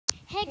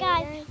Hey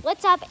guys,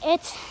 what's up?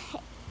 It's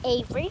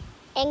Avery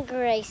and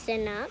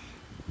Grayson up.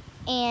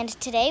 And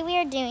today we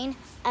are doing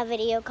a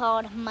video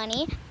called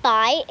Money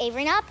by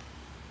Avery Up.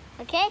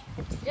 Okay?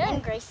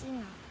 And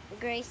Grayson Up.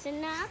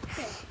 Grayson up.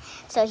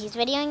 So he's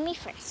videoing me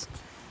first.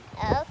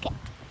 Okay.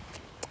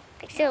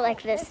 Picture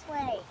like this. This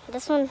way.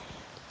 This one.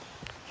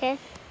 Okay?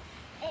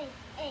 Hey,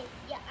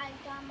 yeah, I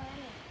got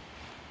money.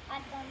 I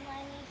got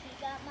money,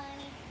 he got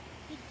money.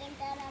 You think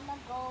that I'm a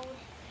gold.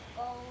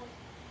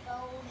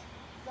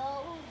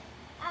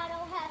 I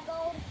don't have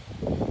gold.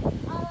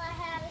 All I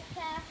have is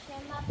cash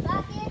in my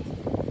pocket.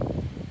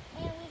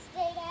 And we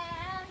stay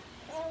down.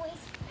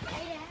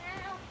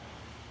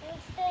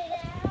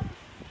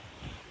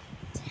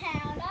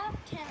 Town up.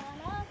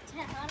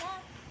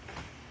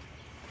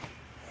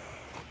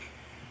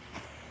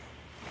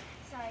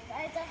 Sorry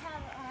guys, I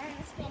have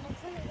a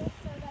Spanish limit,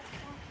 so that's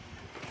why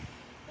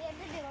we have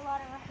to do a lot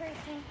of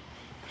rehearsing.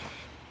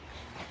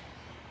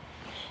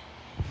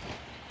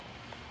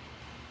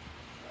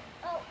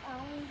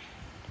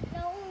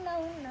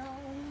 No.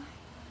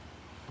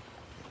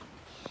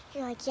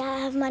 You're like, yeah, I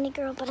have money,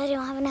 girl, but I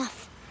don't have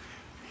enough.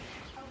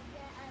 Oh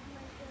yeah, I have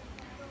money, but I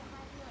don't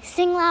have enough.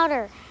 Sing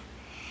louder.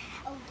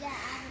 Oh yeah, I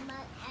have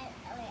money. I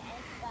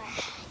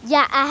forgot.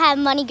 Yeah, I have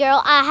money,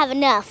 girl. I have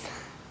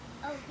enough.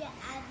 Oh yeah,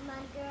 I have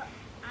money, girl.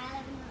 I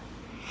have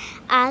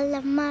enough. I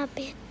love my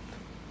bed.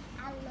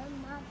 I love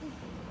my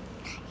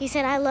bed. He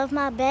said, I love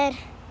my bed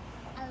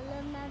I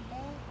love my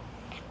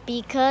bed.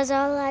 because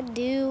all I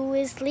do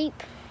is sleep.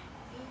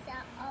 Is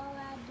that all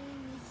I do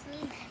is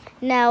sleep?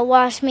 Now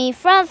watch me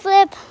front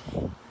flip.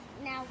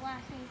 Now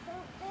watch me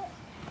front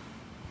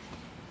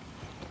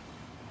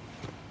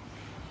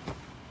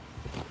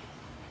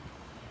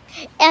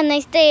flip. And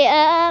they stay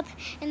up,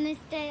 and they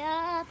stay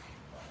up.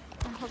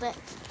 Hold it.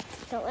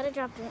 Don't let it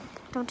drop.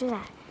 Don't do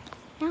that.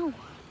 No.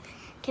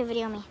 Okay,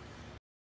 video me.